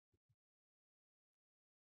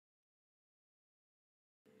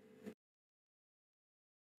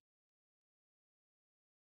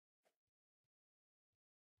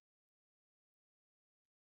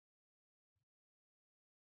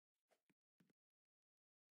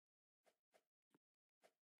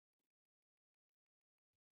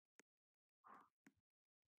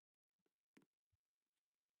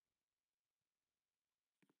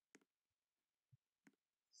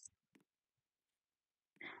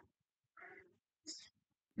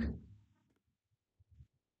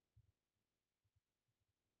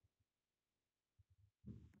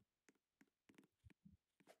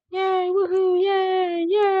Woohoo! Yeah!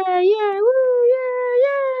 Yeah! Yeah! Woo! Yeah!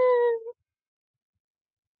 Yeah!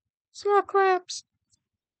 Small claps.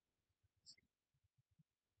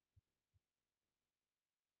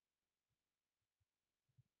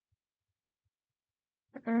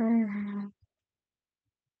 Mm.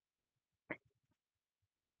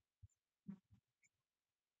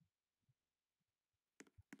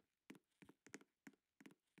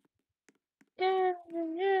 Yeah!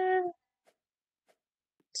 Yeah!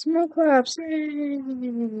 Small claps. Yay.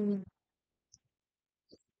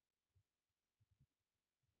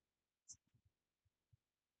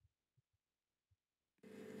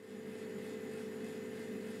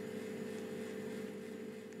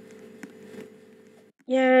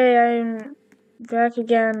 Yay! I'm back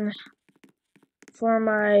again for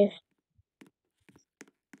my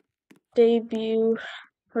debut.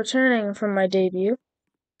 Returning from my debut.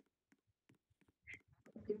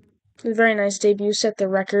 A very nice debut, set the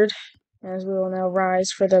record, as we will now rise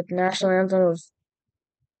for the national anthem of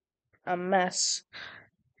a mess.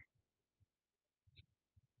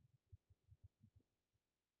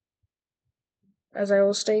 As I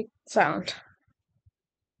will stay silent.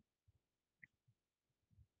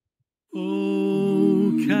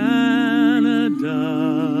 Oh, Canada,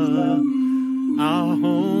 our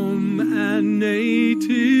home and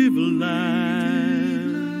native land,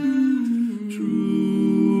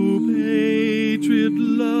 true patriot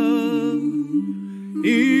love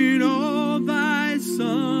in all thy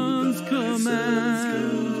sons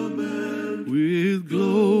command. With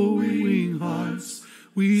glowing hearts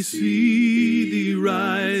we see thee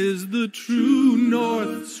rise, the true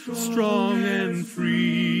north, strong and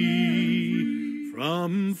free.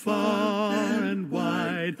 From far and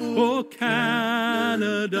wide, oh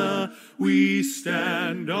Canada, we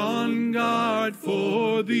stand on guard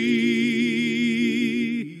for thee.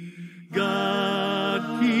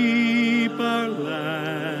 God keep our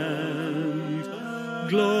land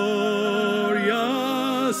glorious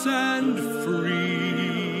and free.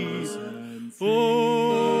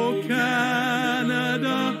 Oh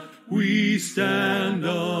Canada, we stand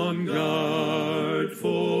on guard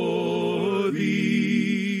for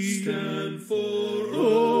thee. Stand for,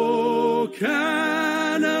 oh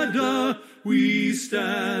Canada, we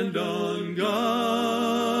stand on guard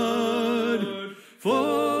for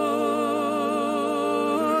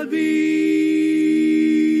thee.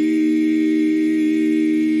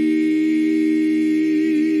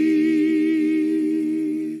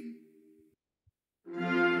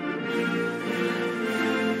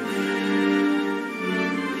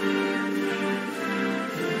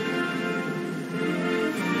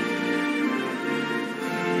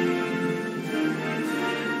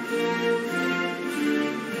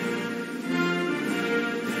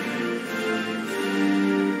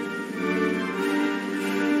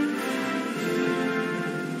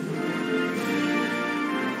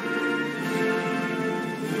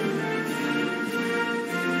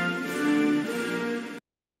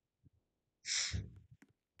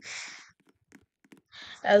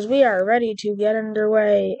 As we are ready to get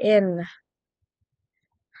underway in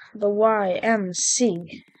the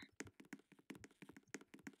YMC.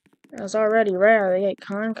 As already right out of the gate,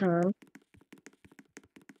 Con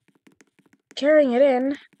carrying it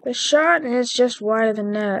in. The shot is just wide of the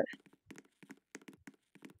net.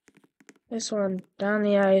 This one down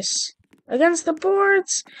the ice against the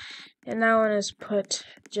boards, and that one is put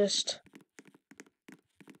just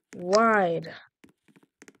wide.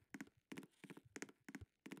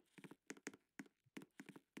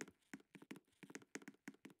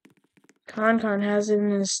 Con has it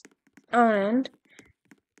in his own end,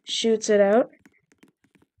 shoots it out.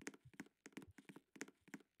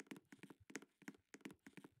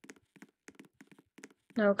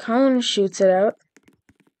 Now Cone shoots it out,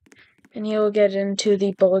 and he will get into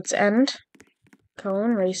the bullet's end.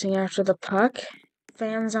 Cone racing after the puck,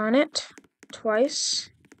 fans on it twice.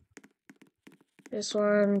 This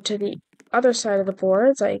one to the other side of the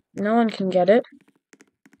boards, like no one can get it.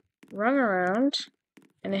 Run around,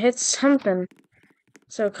 and it hits something.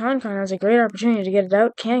 So Con has a great opportunity to get it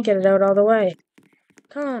out, can't get it out all the way.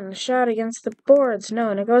 Cone, shot against the boards,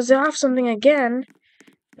 no, and it goes off something again,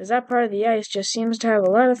 as that part of the ice just seems to have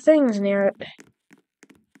a lot of things near it.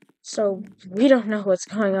 So we don't know what's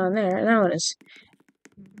going on there, and that one is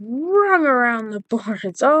rung around the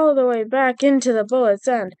boards all the way back into the bullet's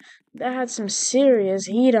end. That had some serious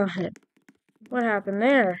heat on it. What happened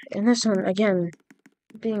there? And this one, again,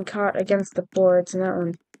 being caught against the boards, and that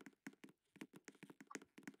one.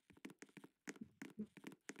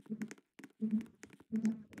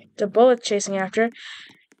 The bullet chasing after it.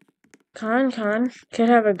 Con could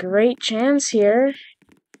have a great chance here.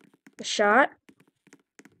 The shot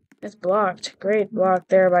is blocked. Great block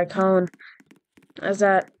there by Cone, as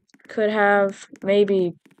that could have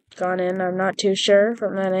maybe gone in. I'm not too sure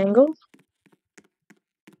from that angle.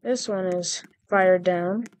 This one is fired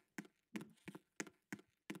down.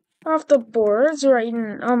 Off the boards, right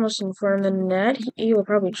in, almost in front of the net. He will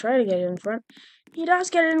probably try to get it in front. He does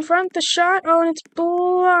get it in front. The shot, oh, and it's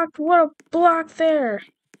blocked. What a block there.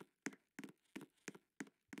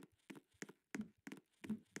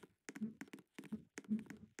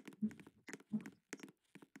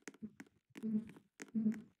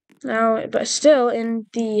 Now, but still in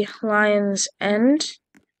the Lions' end.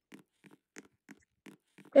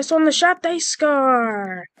 This one, the shot, they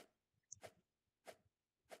score!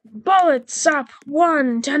 Bullets up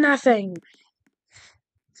 1-0.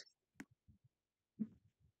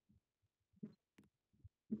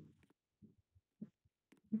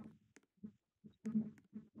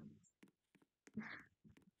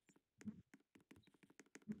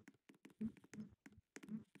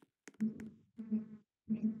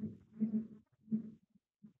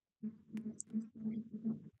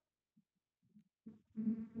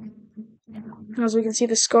 As we can see,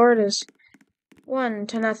 the score is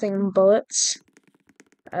 1-0 Bullets.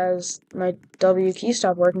 As my W key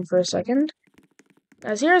stopped working for a second.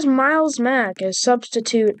 As here's Miles Mack as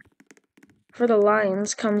substitute for the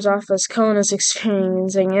Lions, comes off as Cone is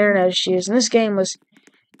experiencing internet issues, and this game was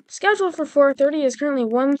scheduled for 4:30, is currently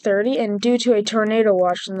 1:30, and due to a tornado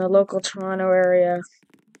watch in the local Toronto area,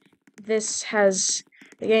 the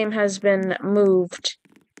game has been moved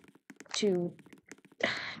to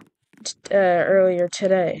earlier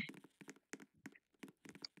today.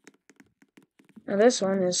 Now this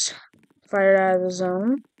one is fired out of the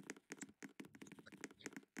zone.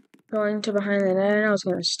 Going to behind the net, and I was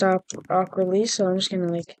going to stop awkwardly, so I'm just going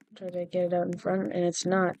to, try to get it out in front, and it's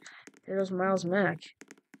not. Here goes Miles Mack.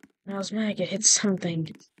 Miles Mack, it hits something.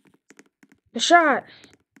 The shot!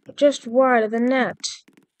 Just wide of the net.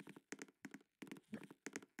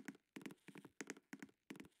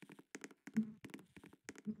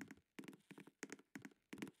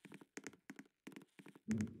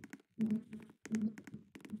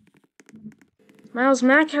 Miles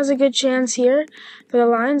Mack has a good chance here for the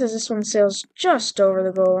Lions as this one sails just over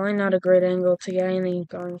the goal line. Not a great angle to get anything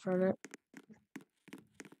going from it.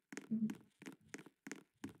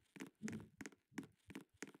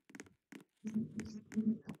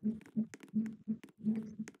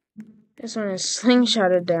 This one is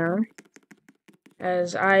slingshotted down,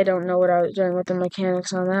 as I don't know what I was doing with the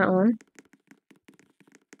mechanics on that one.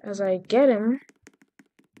 As I get him,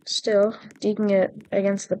 still deking it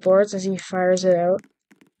against the boards as he fires it out.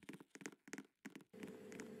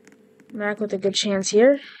 Mack with a good chance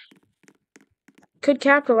here. Could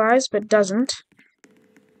capitalize, but doesn't.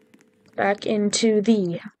 Back into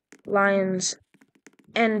the Lions'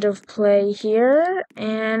 end of play here.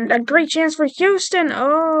 And a great chance for Houston.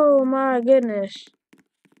 Oh, my goodness.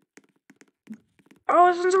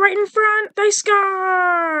 Oh, this one's right in front. They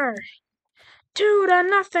score!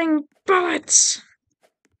 2-0 Bullets.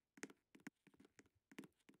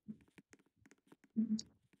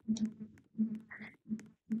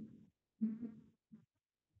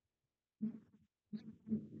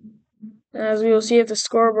 As we will see if the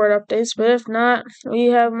scoreboard updates, but if not, we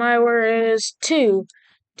have my word is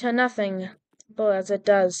 2-0 Bullets. It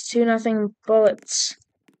does. 2-0 Bullets.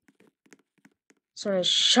 This one is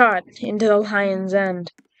shot into the Lions'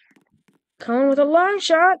 end. Cone with a long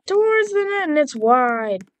shot towards the net, and it's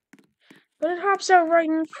wide. But it hops out right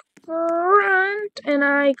in front, and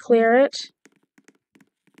I clear it.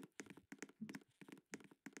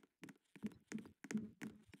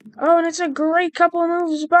 Oh, and it's a great couple of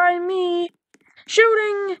moves by me.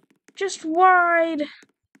 Shooting just wide.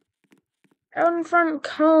 Out in front,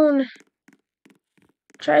 Cone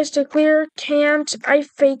tries to clear, can't. I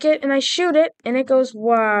fake it, and I shoot it, and it goes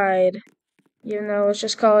wide. Even though, let's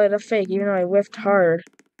just call it a fake, even though I whiffed hard.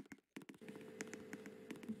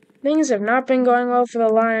 Things have not been going well for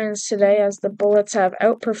the Lions today, as the Bullets have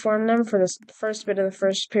outperformed them for the first bit of the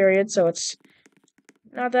first period, so it's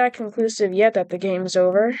not that conclusive yet that the game's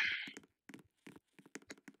over.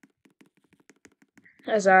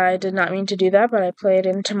 As I did not mean to do that, but I played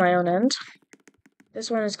into my own end.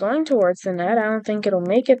 This one is going towards the net. I don't think it'll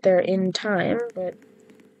make it there in time, but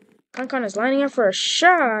Concon is lining up for a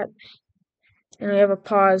shot, and we have a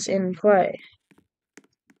pause in play.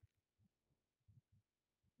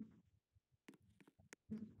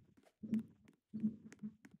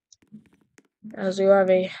 As we have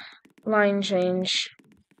a line change.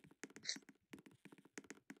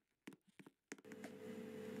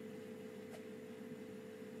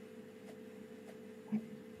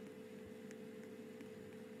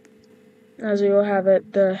 as we will have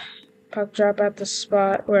the puck drop at the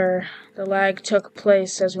spot where the lag took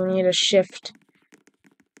place, as we need a shift.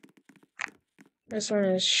 This one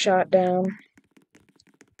is shot down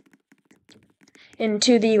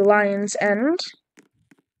into the Lions' end,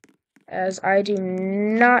 as I do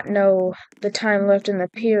not know the time left in the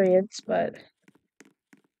periods, but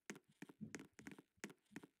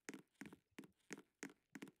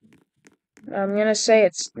I'm going to say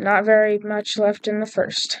it's not very much left in the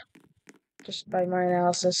first, just by my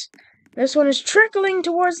analysis. This one is trickling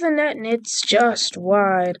towards the net, and it's just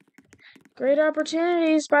wide. Great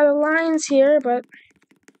opportunities by the Lions here, but...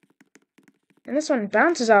 And this one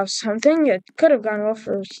bounces off something. It could have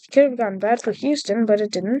gone bad for Houston, but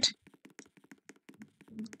it didn't.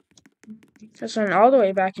 This one all the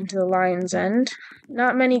way back into the Lions' end.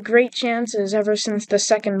 Not many great chances ever since the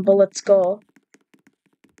second Bullets goal.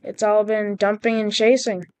 It's all been dumping and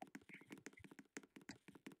chasing.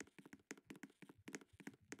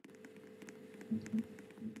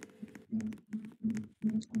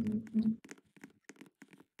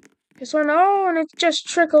 This one, oh, and it just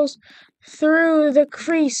trickles through the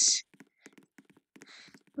crease.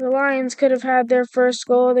 The Lions could have had their first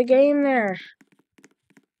goal of the game there.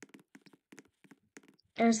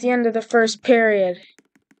 And it's the end of the first period.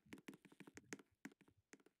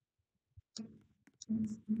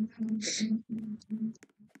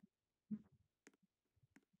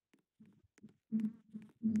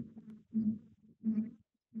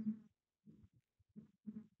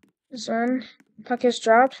 This one, puck is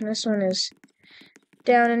dropped, and this one is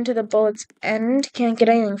down into the Bullets' end. Can't get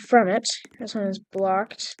anything from it. This one is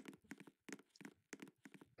blocked.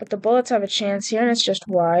 But the Bullets have a chance here, and it's just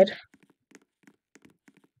wide.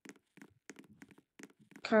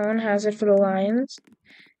 Con has it for the Lions.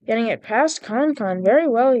 Getting it past Con very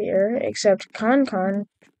well here, except Con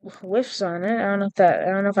whiffs on it. I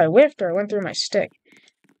don't know if I whiffed or it went through my stick.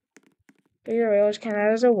 But either way, I'll just count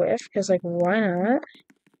that as a whiff, because, like, why not?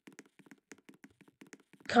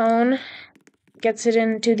 Cone gets it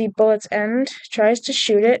into the Bullets' end, tries to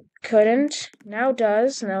shoot it, couldn't, now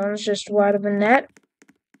does. Now one's just wide of the net.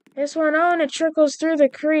 This one, oh, and it trickles through the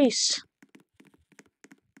crease.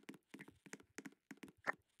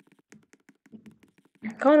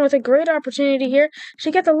 Cone with a great opportunity here.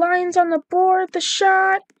 Should get the Lions on the board. The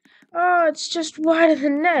shot. Oh, it's just wide of the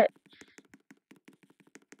net.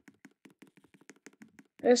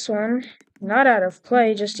 This one, not out of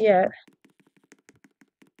play just yet.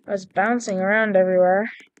 I was bouncing around everywhere.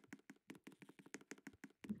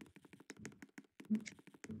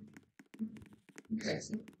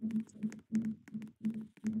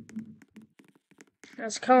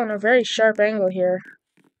 That's Cone, a very sharp angle here.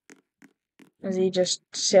 As he just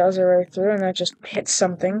sails it right through, and that just hits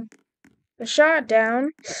something. The shot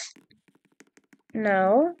down.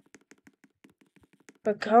 No.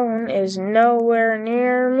 But Cone is nowhere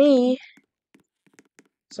near me.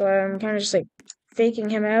 So I'm kind of just like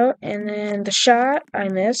faking him out. And then the shot, I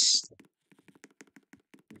missed.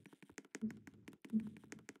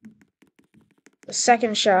 The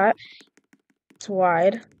second shot, it's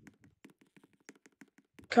wide.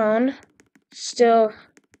 Cone still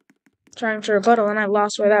trying to rebuttal, and I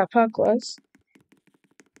lost where that puck was.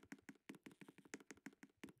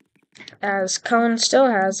 As Cone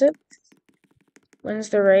still has it. Wins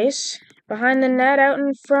the race. Behind the net, out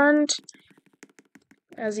in front.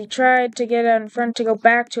 As he tried to get out in front to go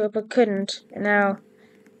back to it, but couldn't. And now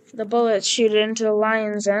the Bullets shoot it into the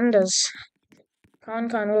Lions' end as Con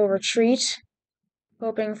will retreat,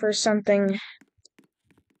 hoping for something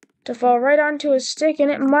to fall right onto his stick,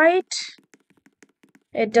 and it might.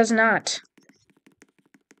 It does not.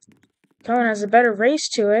 Con has a better race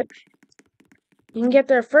to it. He can get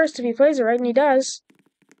there first if he plays it right, and he does.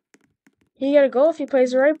 He can get a goal if he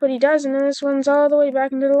plays it right, but he does, and then this one's all the way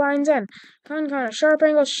back into the Lions' end. Con, a sharp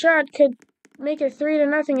angle shot could make it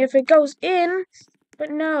 3-0 if it goes in,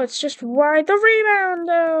 but no, it's just wide. The rebound,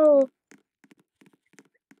 though!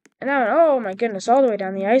 And now, oh my goodness, all the way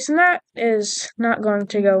down the ice, and that is not going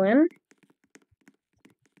to go in.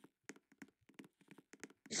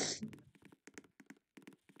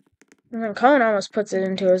 And then Colin almost puts it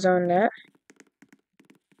into his own net.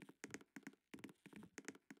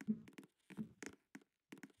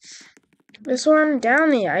 This one down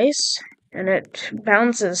the ice, and it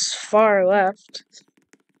bounces far left.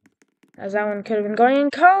 As that one could have been going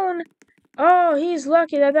in. Colin! Oh, he's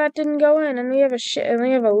lucky that didn't go in, and we have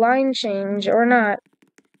a line change, or not.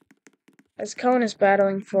 As Cone is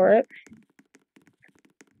battling for it.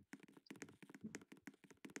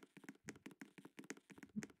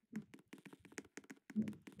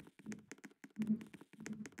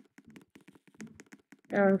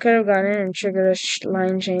 Could have gone in and triggered a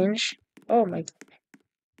line change. Oh my.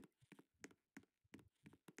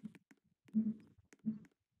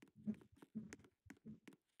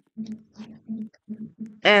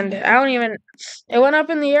 And I don't even. It went up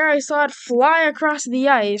in the air. I saw it fly across the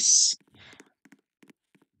ice.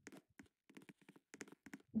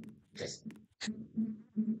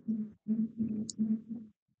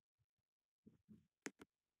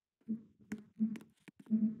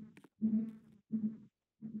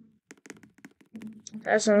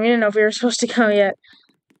 That's when we didn't know if we were supposed to go yet.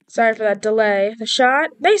 Sorry for that delay. The shot.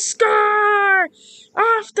 They score!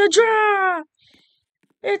 Off the draw!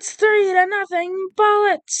 It's 3-0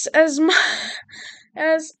 Bullets!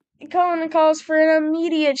 As Cohen calls for an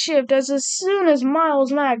immediate shift as soon as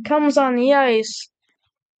Miles Mack comes on the ice.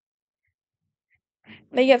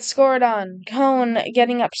 They get scored on. Cohen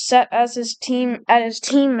getting upset as his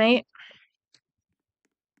teammate.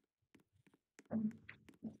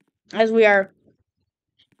 As we are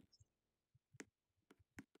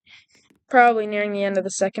probably nearing the end of the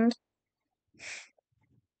second.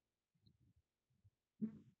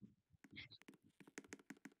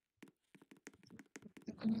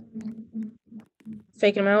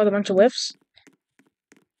 Faking him out with a bunch of whiffs.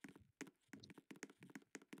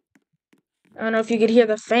 I don't know if you could hear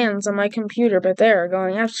the fans on my computer, but they're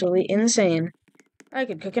going absolutely insane. I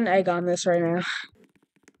could cook an egg on this right now.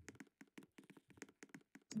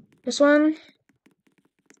 This one.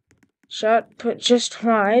 Shot put just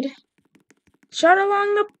wide. Shot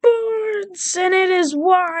along the boards, and it is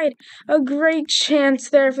wide. A great chance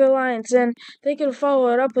there for the Lions, and they could follow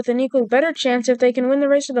it up with an equal better chance if they can win the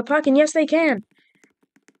race to the puck, and yes, they can.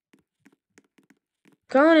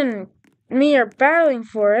 Cohen and me are battling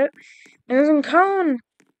for it, and Cohen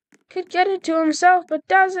could get it to himself, but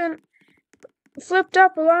doesn't. Flipped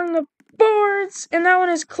up along the boards, and that one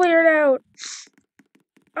is cleared out.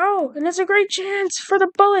 Oh, and it's a great chance for the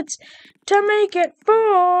Bullets to make it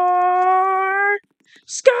 4.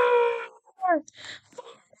 Score!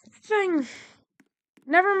 Thing.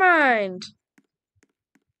 Never mind.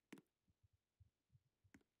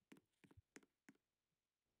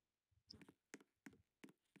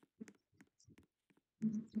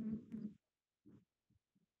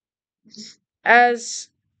 As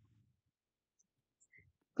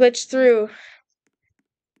glitched through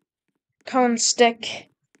Cone's stick.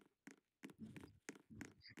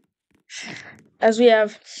 As we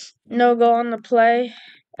have no goal on the play,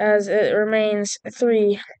 as it remains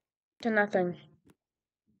 3-0.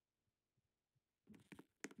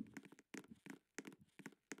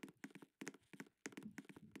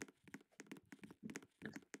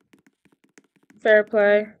 Fair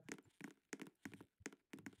play.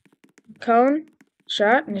 Cone,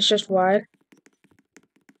 shot, and it's just wide.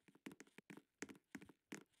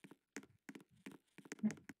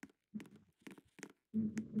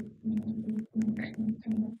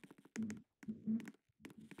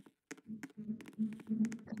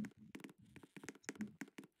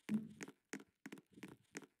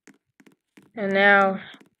 And now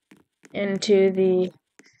into the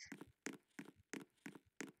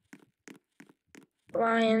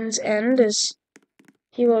Lions' end as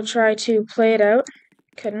he will try to play it out.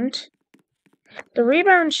 Couldn't. The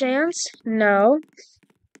rebound chance, no.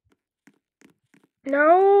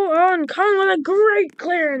 No, oh, and Kong with a great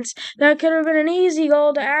clearance. That could have been an easy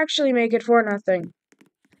goal to actually make it 4-0.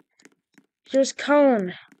 Here's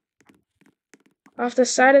Cone. Off the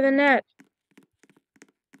side of the net.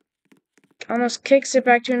 Almost kicks it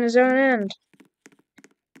back to his own end.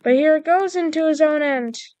 But here it goes into his own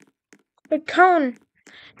end. But Cone,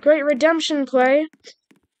 great redemption play.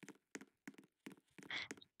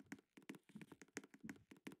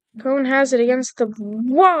 Cone has it against the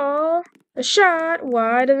wall. The shot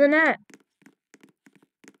wide of the net.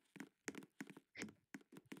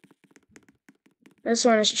 This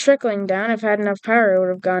one is trickling down. If it had enough power, it would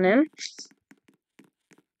have gone in.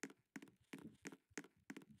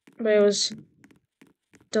 But it was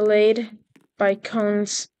delayed by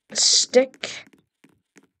Cone's stick.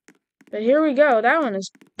 But here we go. That one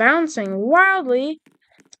is bouncing wildly.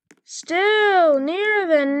 Still near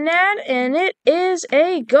the net, and it is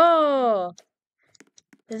a goal.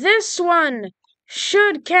 This one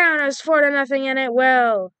should count as 4-0, and it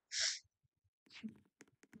will.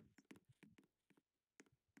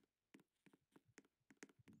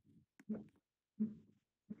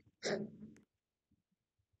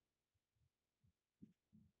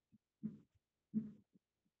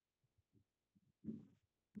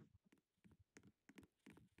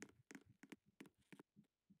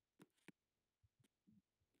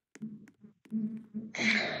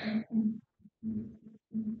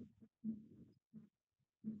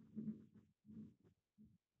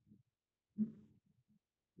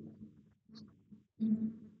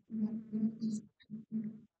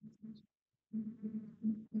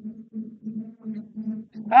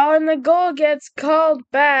 Oh, and the goal gets called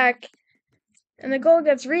back. And the goal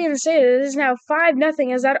gets reinstated. It is now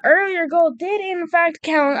 5-0, as that earlier goal did in fact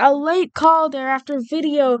count. A late call there after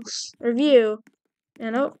video review.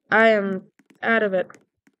 And oh, I am out of it.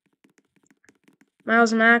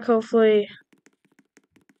 Miles Mack hopefully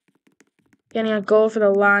getting a goal for the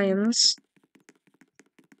Lions.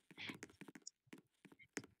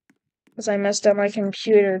 As I messed up my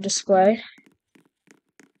computer display.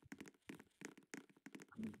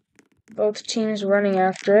 Both teams running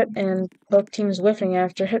after it, and both teams whiffing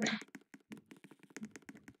after it.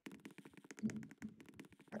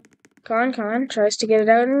 Con tries to get it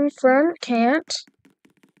out in front, can't.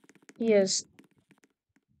 He is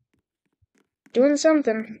doing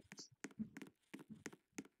something.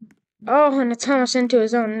 Oh, and it's almost into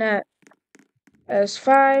his own net. As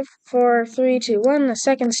 5, 4, 3, 2, 1, the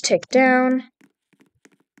seconds tick down.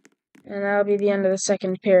 And that'll be the end of the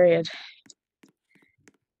second period.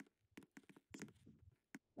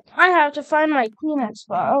 I have to find my Kleenex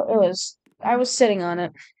bottle. I was sitting on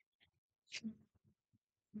it.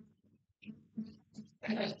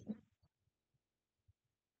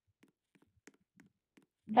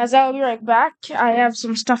 As I'll be right back, I have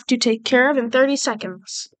some stuff to take care of in 30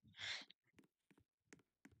 seconds.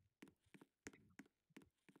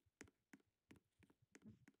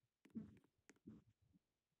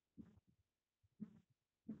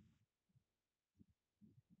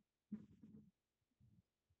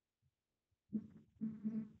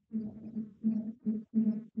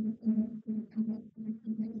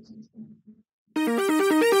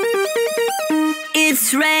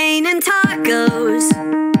 It's raining tacos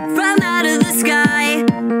from out of the sky.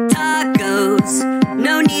 Tacos,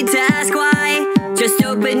 no need to ask why. Just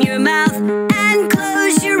open your mouth and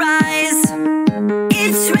close your eyes.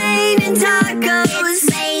 It's raining tacos. It's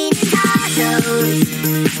raining tacos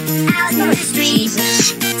out in the street.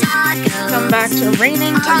 Tacos. Come back to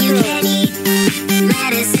raining tacos. All you can eat.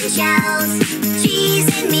 Lettuce and shells, cheese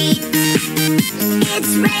and meat.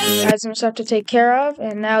 It's raining. Has some stuff to take care of,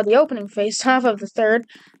 and now the opening face-off of the third.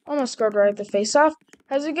 Almost scored right at the face-off.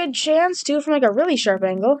 Has a good chance, too, from like a really sharp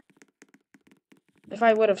angle. If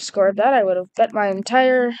I would have scored that, I would have bet my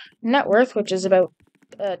entire net worth, which is about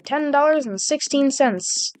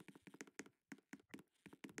 $10.16.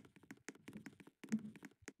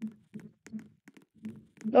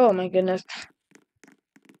 Oh my goodness.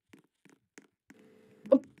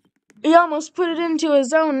 He almost put it into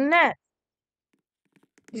his own net.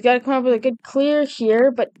 He's got to come up with a good clear here,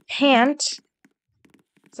 but can't.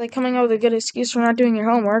 It's like coming up with a good excuse for not doing your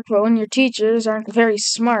homework, but when your teachers aren't very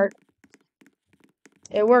smart,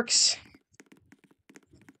 it works.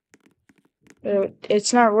 But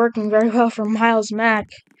it's not working very well for Miles Mack.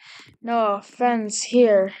 No offense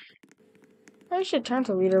here. I should turn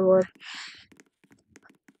to leaderboard.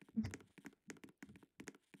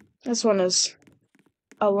 This one is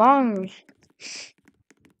a long...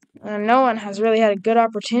 no one has really had a good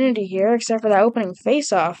opportunity here, except for that opening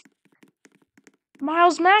face-off.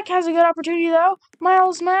 Miles Mack has a good opportunity, though.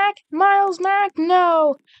 Miles Mack,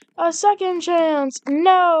 no. A second chance,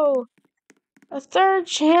 no. A third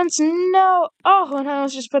chance, no. Oh, and I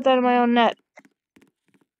almost just put that in my own net.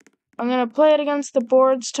 I'm going to play it against the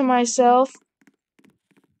boards to myself.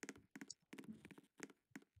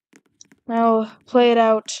 I'll play it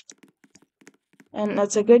out. And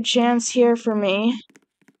that's a good chance here for me.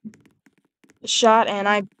 Shot, and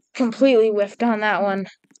I completely whiffed on that one.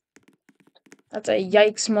 That's a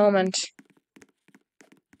yikes moment.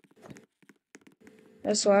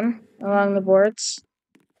 This one, along the boards.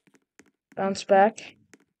 Bounce back.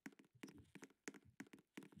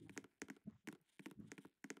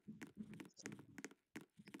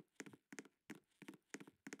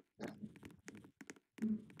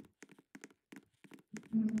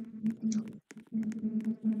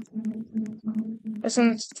 This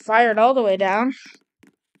one's fired all the way down.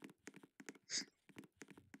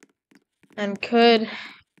 And could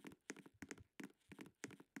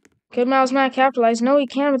Miles Mack capitalize? No, he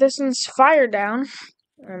can, but this one's fired down.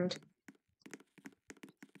 And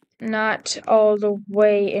not all the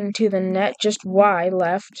way into the net, just wide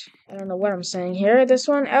left. I don't know what I'm saying here. This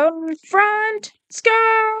one out in front.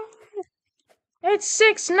 Score! It's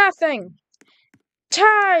 6-0.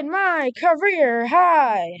 Tied my career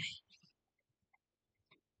high.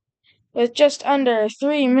 With just under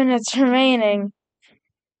 3 minutes remaining.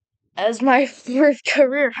 As my fourth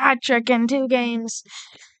career hat trick in 2 games.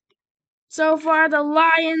 So far, the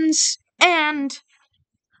Lions and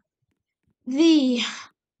the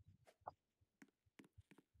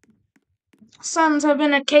Suns have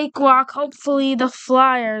been a cakewalk. Hopefully the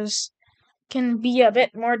Flyers can be a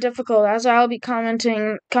bit more difficult, as I'll be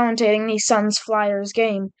commentating the Suns Flyers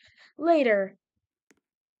game later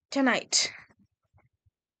tonight.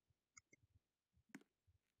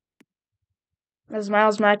 As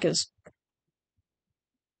Miles Mack is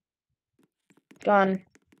gone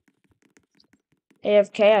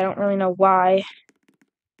AFK, I don't really know why.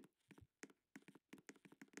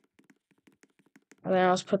 And then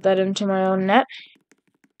I'll just put that into my own net.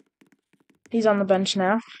 He's on the bench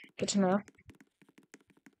now. Good to know.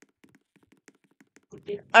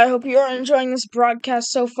 I hope you're enjoying this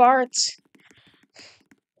broadcast so far.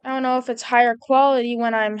 I don't know if it's higher quality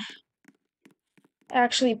when I'm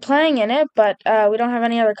actually playing in it, but we don't have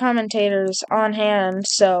any other commentators on hand,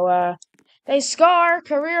 so they score,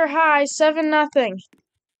 career high, 7-0.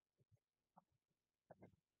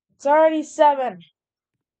 It's already 7.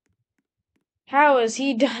 How has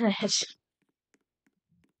he done it?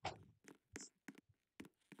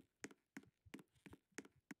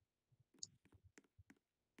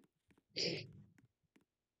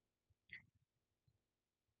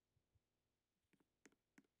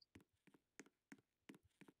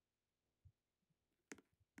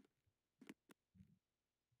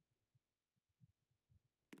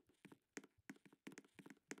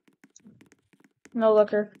 No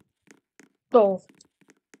looker. Goal.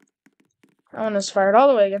 That one is fired all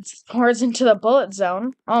the way against the boards into the bullet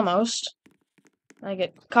zone. Almost. I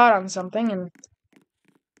get caught on something, and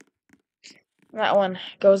that one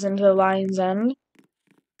goes into the line's end.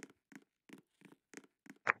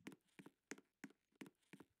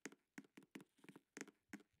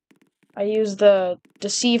 I use the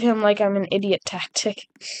deceive him like I'm an idiot tactic.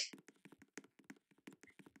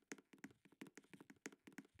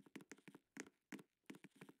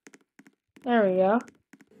 There we go.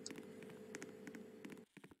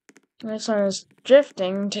 This one is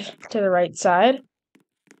drifting to the right side.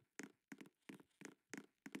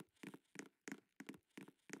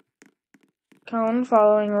 Cone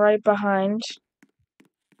following right behind.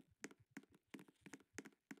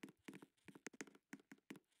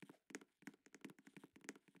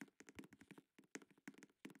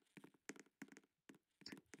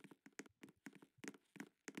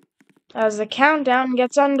 As the countdown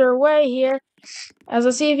gets underway here, as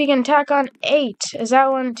let's see if he can tack on 8. Is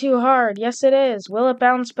that one too hard? Yes, it is. Will it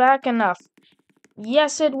bounce back enough?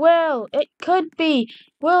 Yes, it will. It could be.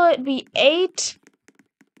 Will it be 8?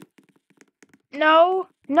 No.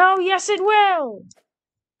 No, yes, it will.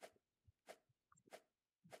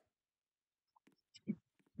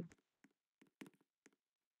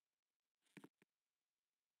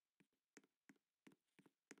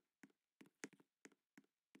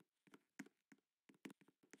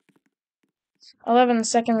 "11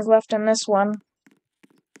 seconds left in this one.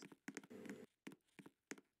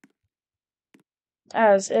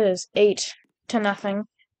 As it is 8-0.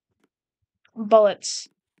 Bullets.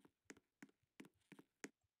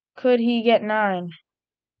 Could he get 9?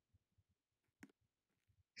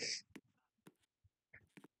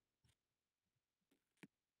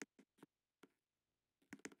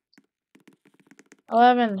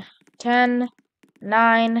 "11, 10,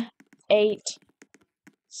 9, 8,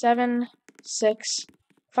 7, 6,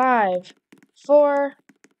 5, 4,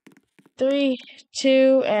 3,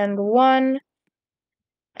 2, and 1.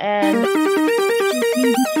 And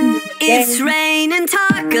It's raining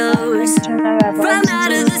tacos from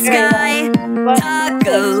out of the sky.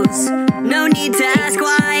 Tacos, no need to ask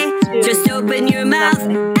why. Just open your mouth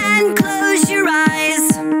and close your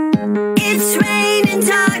eyes. It's raining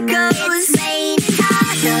tacos. Raining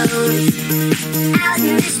tacos out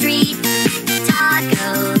in the street.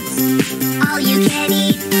 Tacos, all you can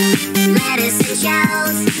eat. Lettuce and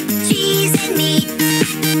shells, cheese and meat.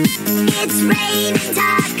 It's raining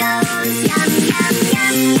tacos. Yum, yum,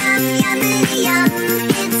 yum, yum, yummity yum.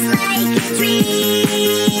 It's like a dream.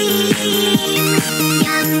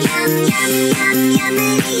 Yum, yum, yum, yum,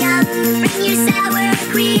 yummity yum. Bring your sour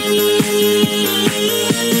cream.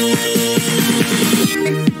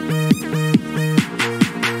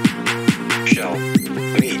 Shell,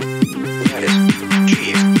 meat, lettuce,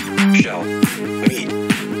 cheese. Shell, meat,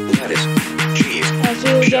 lettuce, cheese. as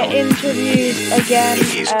we will get interviewed again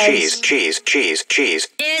Cheese, as cheese, cheese, cheese, cheese.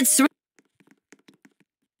 It's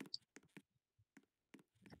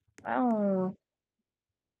Oh.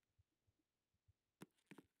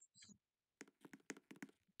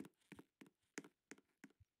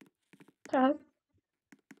 Okay.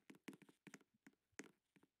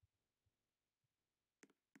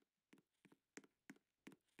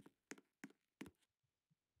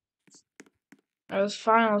 As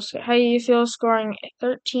finals, how do you feel scoring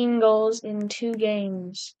 13 goals in 2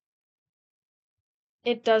 games?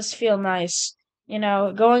 It does feel nice.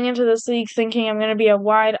 Going into this league thinking I'm going to be a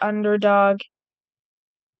wide underdog.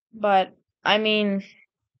 But, I mean,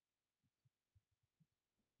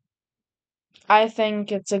 I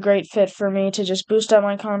think it's a great fit for me to just boost up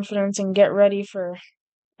my confidence and get ready for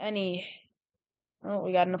any. Oh,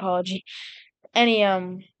 we got an apology. Any,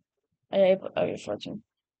 okay, 14.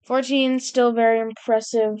 14, still very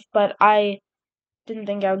impressive, but I didn't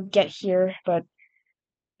think I would get here, but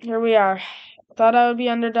here we are. Thought I would be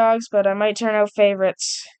underdogs, but I might turn out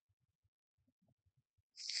favorites.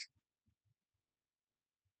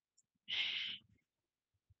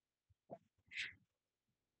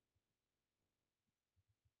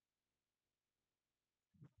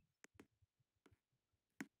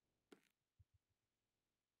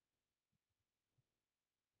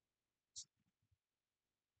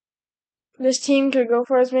 This team could go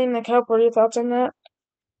for us winning the cup. What are your thoughts on that?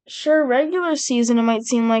 Sure, regular season it might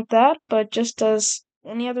seem like that, but just as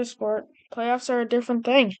any other sport, playoffs are a different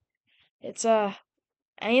thing. It's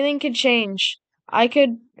anything could change.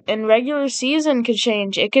 In regular season could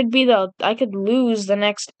change. It could be I could lose the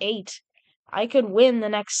next 8. I could win the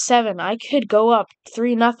next 7. I could go up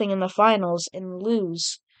 3-0 in the finals and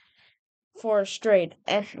lose 4 straight.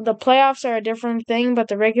 And the playoffs are a different thing, but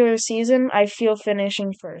the regular season, I feel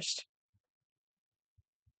finishing first.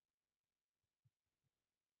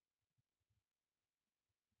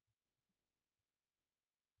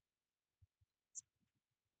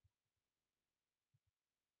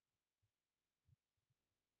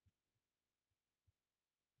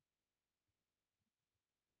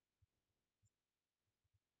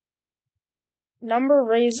 Number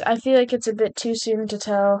raised, I feel like it's a bit too soon to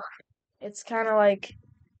tell. It's kind of like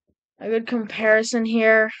a good comparison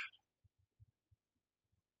here.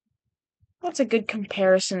 What's a good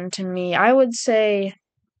comparison to me? I would say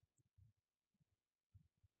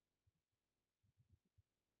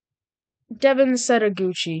Devin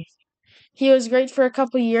Setoguchi. He was great for a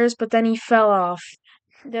couple years, but then he fell off.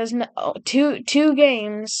 There's no, two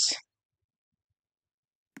games.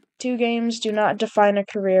 2 games do not define a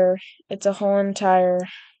career. It's a whole entire.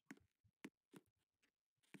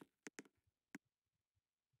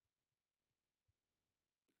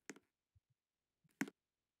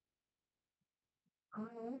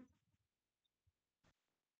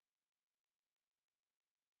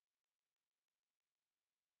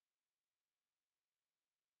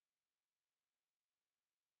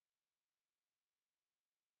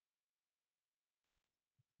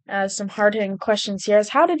 Some hard-hitting questions here.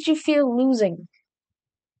 How did you feel losing?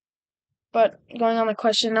 But going on the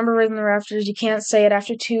question, number raised in the rafters, you can't say it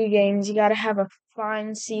after 2 games. You gotta have a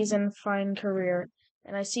fine season, fine career.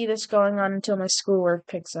 And I see this going on until my schoolwork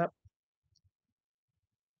picks up.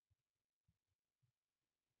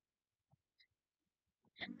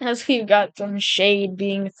 As we've got some shade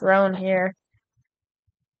being thrown here.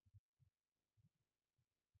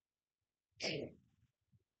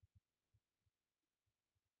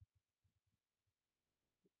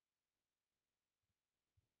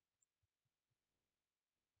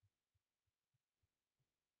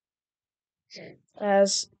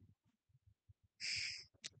 As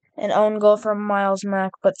an own goal from Miles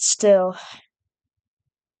Mack, but still.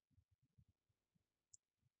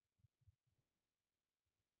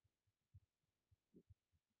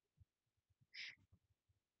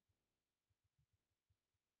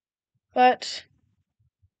 But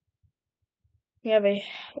we have a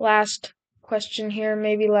last question here,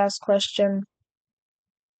 maybe last question.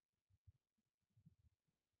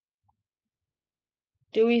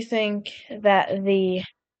 Do we think that the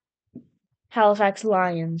Halifax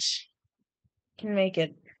Lions can make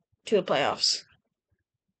it to the playoffs?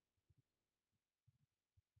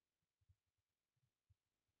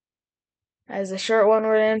 As a short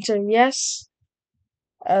one-word answer, yes.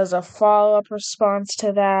 As a follow-up response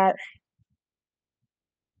to that,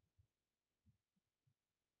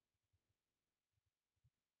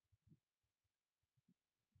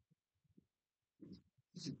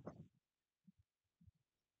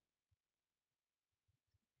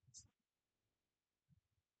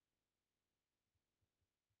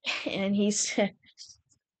 and he's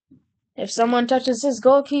if someone touches his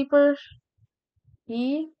goalkeeper,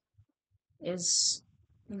 he is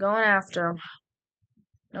going after him.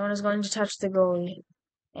 No one is going to touch the goalie.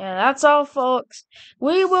 And that's all, folks.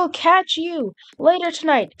 We will catch you later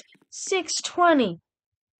tonight, 6:20.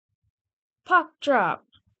 Puck drop.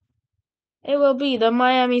 It will be the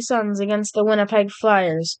Miami Suns against the Winnipeg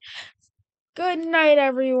Flyers. Good night,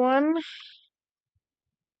 everyone.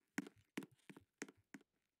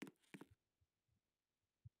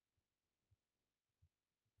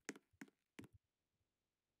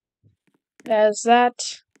 as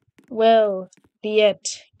that will be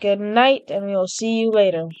it. Good night, and we will see you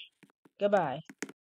later. Goodbye.